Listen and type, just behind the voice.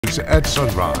At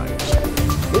sunrise.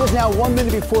 It is now 1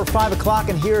 minute before 5 o'clock,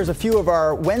 and here's a few of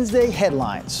our Wednesday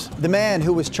headlines. The man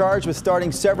who was charged with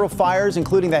starting several fires,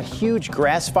 including that huge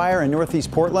grass fire in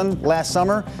Northeast Portland last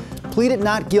summer, pleaded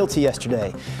not guilty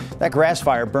yesterday. That grass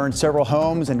fire burned several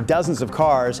homes and dozens of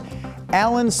cars.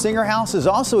 Alan Singerhouse is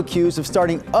also accused of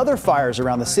starting other fires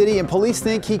around the city, and police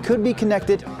think he could be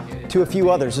connected to a few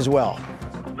others as well.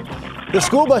 The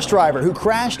school bus driver who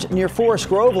crashed near Forest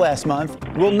Grove last month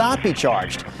will not be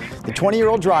charged. The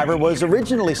 20-year-old driver was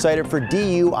originally cited for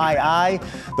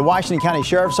DUII. The Washington County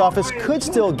Sheriff's Office could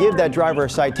still give that driver a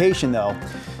citation, though.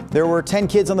 There were 10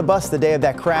 kids on the bus the day of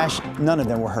that crash. None of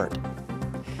them were hurt.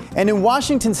 And in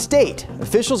Washington state,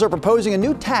 officials are proposing a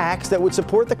new tax that would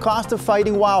support the cost of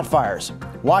fighting wildfires.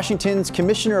 Washington's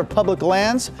Commissioner of Public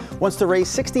Lands wants to raise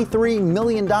 $63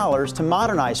 million to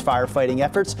modernize firefighting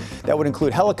efforts. That would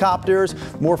include helicopters,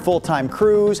 more full-time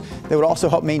crews. They would also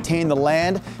help maintain the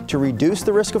land to reduce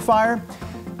the risk of fire.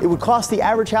 It would cost the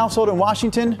average household in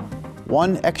Washington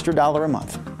 $1 extra a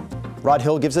month. Rod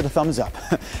Hill gives it a thumbs up.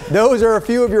 Those are a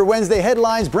few of your Wednesday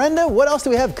headlines. Brenda, what else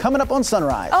do we have coming up on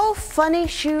Sunrise? Oh, funny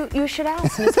you should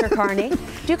ask, Mr. Carney. Do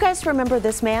you guys remember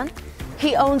this man?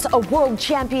 He owns a world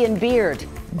champion beard,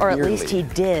 or at least he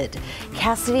did.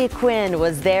 Cassidy Quinn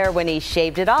was there when he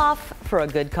shaved it off for a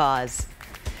good cause.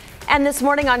 And this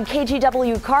morning on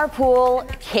KGW Carpool,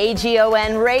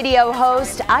 KGON radio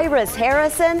host Iris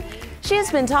Harrison. She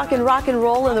has been talking rock and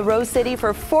roll in the Rose City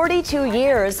for 42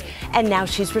 years, and now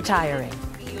she's retiring.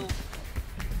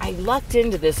 I lucked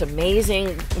into this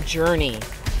amazing journey,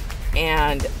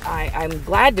 and I'm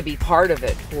glad to be part of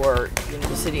it for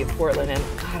the city of Portland, and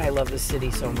God, I love the city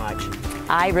so much.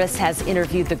 Iris has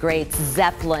interviewed the greats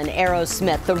Zeppelin,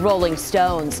 Aerosmith, the Rolling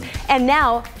Stones, and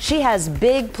now she has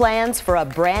big plans for a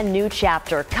brand new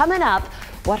chapter coming up.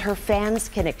 What her fans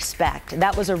can expect.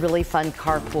 That was a really fun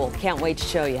carpool. Can't wait to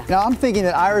show you. Now, I'm thinking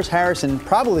that Iris Harrison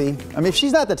probably, if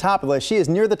she's not at the top of the list, she is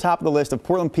near the top of the list of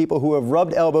Portland people who have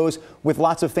rubbed elbows with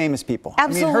lots of famous people.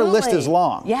 Absolutely. Her list is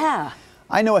long. Yeah.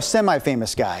 I know a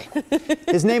semi-famous guy.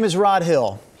 His name is Rod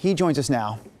Hill. He joins us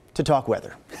now to talk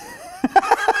weather.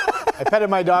 I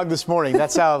petted my dog this morning.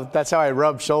 That's how I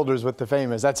rub shoulders with the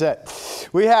famous. That's it.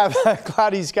 We have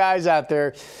cloudy skies out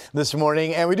there this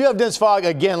morning, and we do have dense fog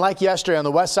again, like yesterday on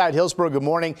the west side. Hillsborough, good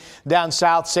morning. Down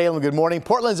south, Salem, good morning.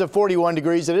 Portland's at 41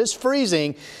 degrees. It is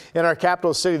freezing in our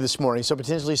capital city this morning, so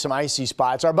potentially some icy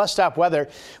spots. Our bus stop weather,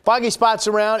 foggy spots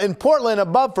around in Portland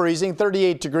above freezing,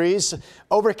 38 degrees.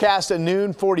 Overcast at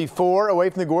noon, 44. Away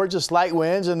from the gorgeous light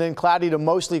winds, and then cloudy to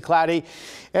mostly cloudy.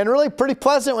 And really pretty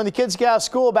pleasant when the kids get out of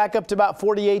school, back up to about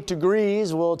 48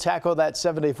 degrees. We'll tackle that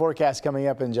 7-day forecast coming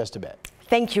up in just a bit.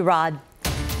 Thank you, Rod.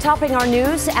 Topping our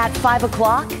news at 5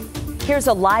 o'clock, here's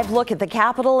a live look at the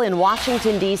Capitol in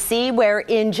Washington, D.C., where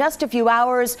in just a few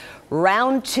hours,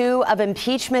 round 2 of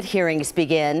impeachment hearings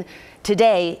begin.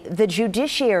 Today, the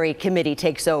Judiciary Committee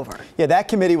takes over. Yeah, that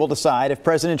committee will decide if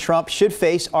President Trump should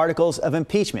face articles of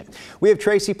impeachment. We have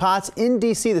Tracy Potts in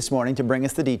D.C. this morning to bring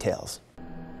us the details.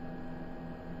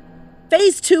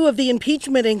 Phase 2 of the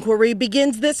impeachment inquiry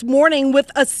begins this morning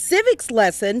with a civics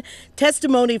lesson,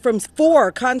 testimony from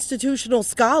 4 constitutional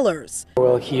scholars.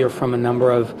 We'll hear from a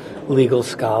number of legal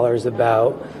scholars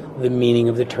about the meaning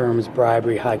of the terms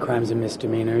bribery, high crimes, and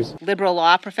misdemeanors. Liberal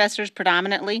law professors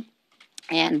predominantly,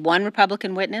 and 1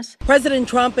 Republican witness. President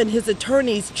Trump and his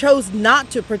attorneys chose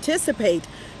not to participate,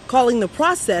 calling the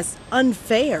process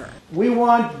unfair. We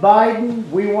want Biden,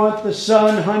 we want the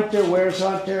son, Hunter. Where's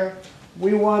Hunter?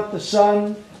 We want the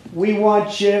son, we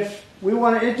want Schiff, we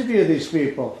want to interview these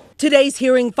people. Today's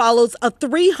hearing follows a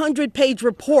 300-page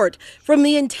report from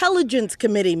the Intelligence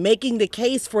Committee making the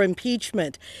case for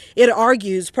impeachment. It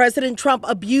argues President Trump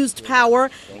abused power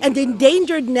and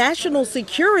endangered national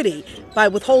security by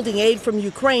withholding aid from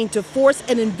Ukraine to force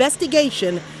an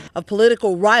investigation of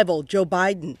political rival Joe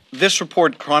Biden. This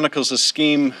report chronicles a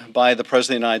scheme by the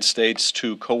President of the United States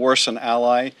to coerce an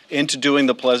ally into doing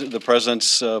the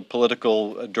president's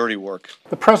political dirty work.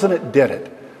 The president did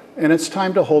it, and it's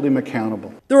time to hold him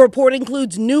accountable. The report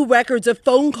includes new records of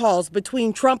phone calls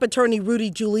between Trump attorney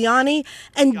Rudy Giuliani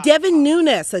and Devin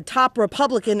Nunes, a top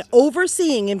Republican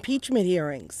overseeing impeachment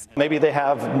hearings. Maybe they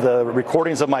have the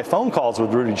recordings of my phone calls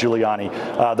with Rudy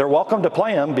Giuliani. They're welcome to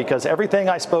play them, because everything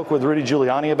I spoke with Rudy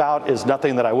Giuliani about is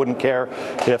nothing that I wouldn't care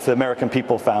if the American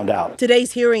people found out.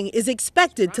 Today's hearing is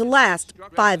expected to last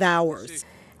 5 hours.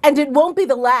 And it won't be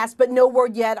the last, but no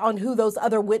word yet on who those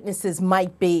other witnesses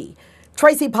might be.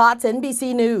 Tracy Potts,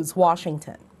 NBC News,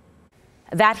 Washington.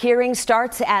 That hearing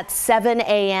starts at 7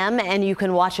 a.m. and you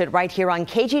can watch it right here on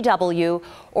KGW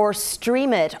or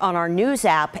stream it on our news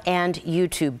app and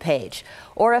YouTube page.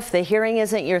 Or if the hearing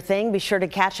isn't your thing, be sure to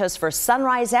catch us for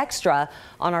Sunrise Extra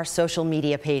on our social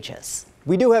media pages.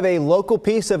 We do have a local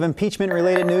piece of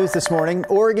impeachment-related news this morning.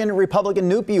 Oregon Republican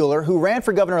Knute Buehler, who ran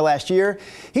for governor last year,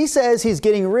 he says he's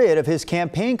getting rid of his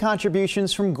campaign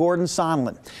contributions from Gordon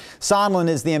Sondland. Sondland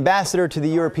is the ambassador to the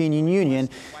European Union.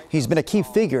 He's been a key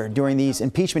figure during these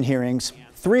impeachment hearings.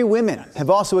 3 women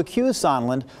have also accused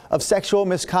Sondland of sexual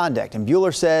misconduct, and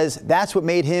Buehler says that's what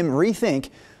made him rethink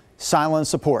Sondland's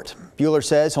support. Buehler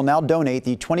says he'll now donate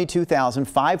the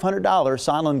 $22,500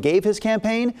 Sondland gave his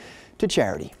campaign to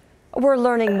charity. We're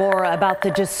learning more about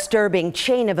the disturbing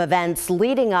chain of events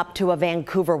leading up to a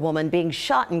Vancouver woman being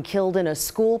shot and killed in a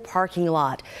school parking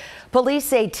lot. Police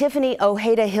say Tiffany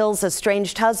Ojeda Hill's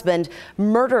estranged husband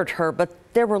murdered her, but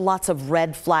there were lots of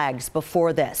red flags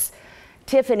before this.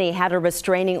 Tiffany had a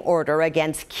restraining order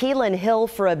against Keelan Hill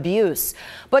for abuse,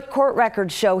 but court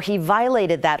records show he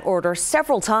violated that order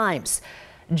several times.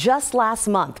 Just last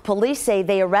month, police say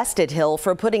they arrested Hill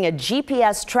for putting a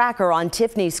GPS tracker on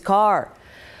Tiffany's car.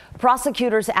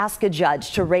 Prosecutors asked a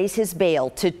judge to raise his bail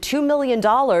to $2 million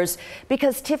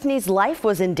because Tiffany's life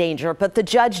was in danger, but the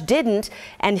judge didn't,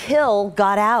 and Hill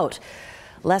got out.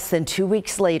 Less than 2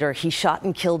 weeks later, he shot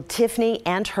and killed Tiffany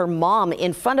and her mom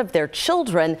in front of their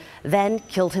children, then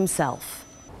killed himself.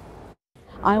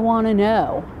 I want to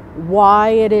know why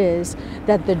it is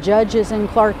that the judges in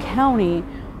Clark County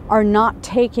are not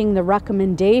taking the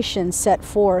recommendations set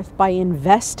forth by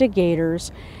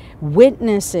investigators,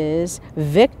 witnesses,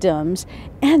 victims,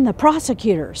 and the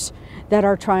prosecutors that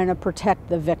are trying to protect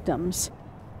the victims.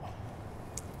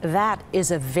 That is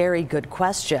a very good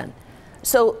question.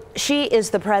 So she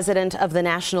is the president of the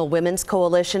National Women's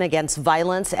Coalition Against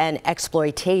Violence and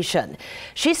Exploitation.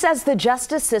 She says the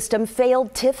justice system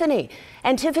failed Tiffany,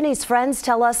 and Tiffany's friends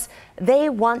tell us they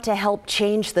want to help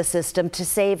change the system to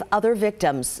save other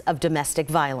victims of domestic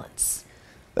violence.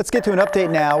 Let's get to an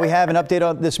update now. We have an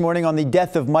update this morning on the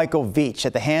death of Michael Veach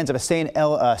at the hands of a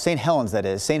St.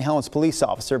 Helens police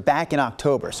officer back in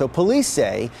October. So police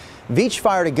say Veach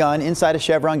fired a gun inside a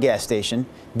Chevron gas station,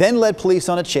 then led police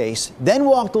on a chase, then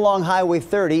walked along Highway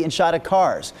 30 and shot at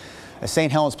cars. A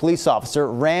St. Helens police officer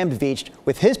rammed Veach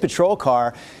with his patrol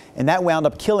car, and that wound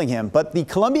up killing him. But the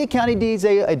Columbia County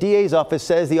DA's office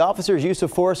says the officer's use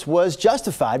of force was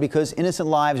justified because innocent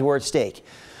lives were at stake.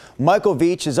 Michael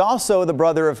Veach is also the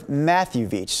brother of Matthew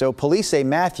Veach. So police say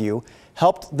Matthew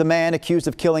helped the man accused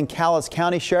of killing Cowlitz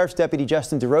County Sheriff's Deputy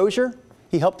Justin DeRozier.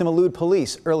 He helped him elude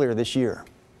police earlier this year.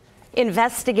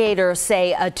 Investigators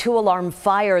say a 2-alarm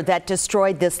fire that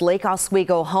destroyed this Lake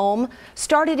Oswego home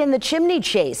started in the chimney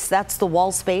chase. That's the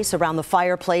wall space around the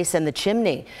fireplace and the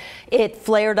chimney. It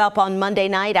flared up on Monday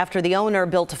night after the owner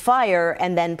built a fire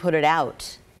and then put it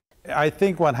out. I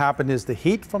think what happened is the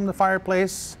heat from the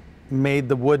fireplace made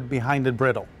the wood behind it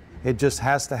brittle. It just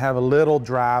has to have a little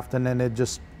draft and then it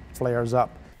just flares up.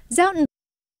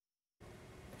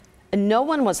 No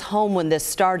one was home when this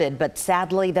started, but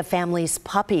sadly the family's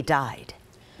puppy died.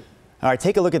 All right,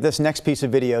 take a look at this next piece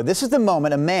of video. This is the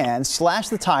moment a man slashed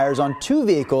the tires on 2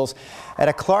 vehicles at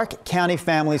a Clark County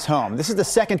family's home. This is the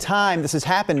second time this has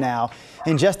happened now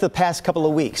in just the past couple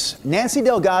of weeks. Nancy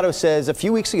Delgado says a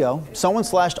few weeks ago, someone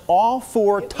slashed all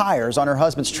 4 tires on her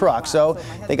husband's truck, so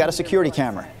they got a security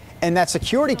camera. And that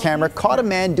security camera caught a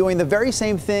man doing the very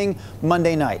same thing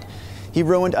Monday night. He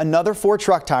ruined another 4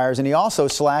 truck tires, and he also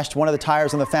slashed one of the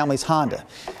tires on the family's Honda.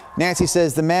 Nancy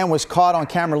says the man was caught on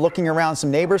camera looking around some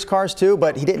neighbors' cars too,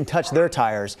 but he didn't touch their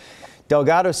tires.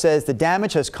 Delgado says the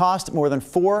damage has cost more than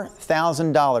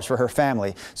 $4,000 for her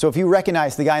family. So if you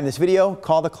recognize the guy in this video,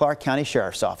 call the Clark County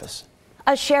Sheriff's Office.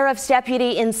 A sheriff's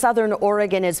deputy in Southern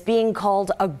Oregon is being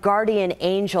called a guardian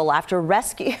angel after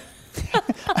rescue.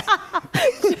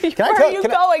 Where are you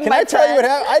going, Can I tell you what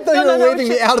happened? I thought you were waving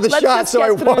me out of the shot, so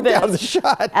I walked out of the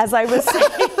shot. As I was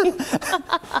saying,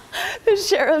 the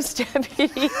sheriff's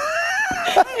deputy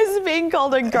is being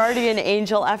called a guardian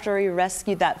angel after he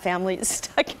rescued that family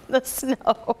stuck in the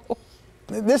snow.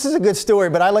 This is a good story,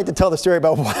 but I'd like to tell the story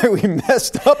about why we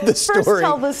messed up the story. First,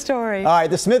 tell the story. All right,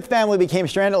 the Smith family became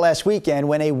stranded last weekend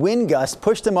when a wind gust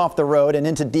pushed them off the road and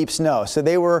into deep snow. So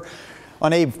they were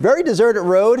on a very deserted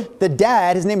road. The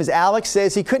dad, his name is Alex,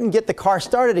 says he couldn't get the car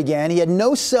started again. He had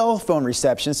no cell phone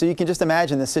reception, so you can just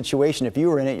imagine the situation if you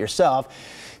were in it yourself.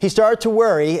 He started to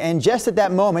worry, and just at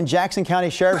that moment, Jackson County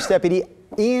Sheriff's Deputy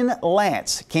Ian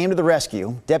Lance came to the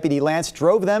rescue. Deputy Lance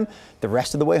drove them the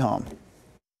rest of the way home.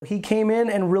 He came in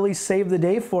and really saved the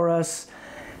day for us.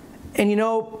 And you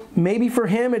know, maybe for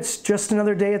him it's just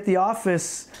another day at the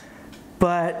office.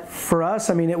 But for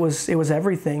us, I mean, it was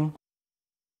everything.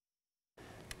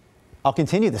 I'll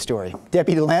continue the story.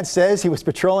 Deputy Lance says he was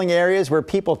patrolling areas where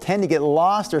people tend to get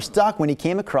lost or stuck when he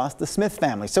came across the Smith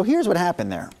family. So here's what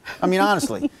happened there. I mean,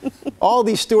 honestly, all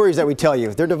these stories that we tell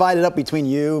you, they're divided up between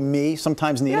you, me,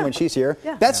 sometimes Nina when she's here.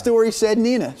 That story said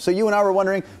Nina. So you and I were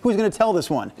wondering who's going to tell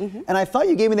this one. And I thought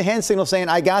you gave me the hand signal saying,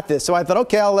 I got this. So I thought,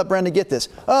 okay, I'll let Brenda get this.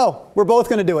 Oh, we're both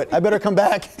going to do it. I better come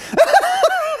back.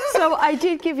 So I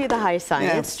did give you the high sign.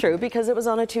 Yeah. It's true, because it was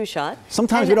on a 2-shot.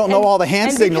 Sometimes we don't know all the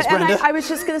hand signals, Brenda. I was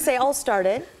just going to say, I'll start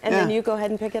it, and then you go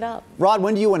ahead and pick it up. Rod,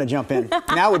 when do you want to jump in?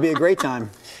 Now would be a great time.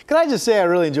 Can I just say I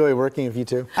really enjoy working with you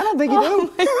two? I don't think you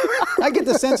do. I get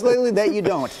the sense lately that you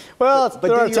don't. Well, but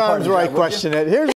there are times where I question it. Here's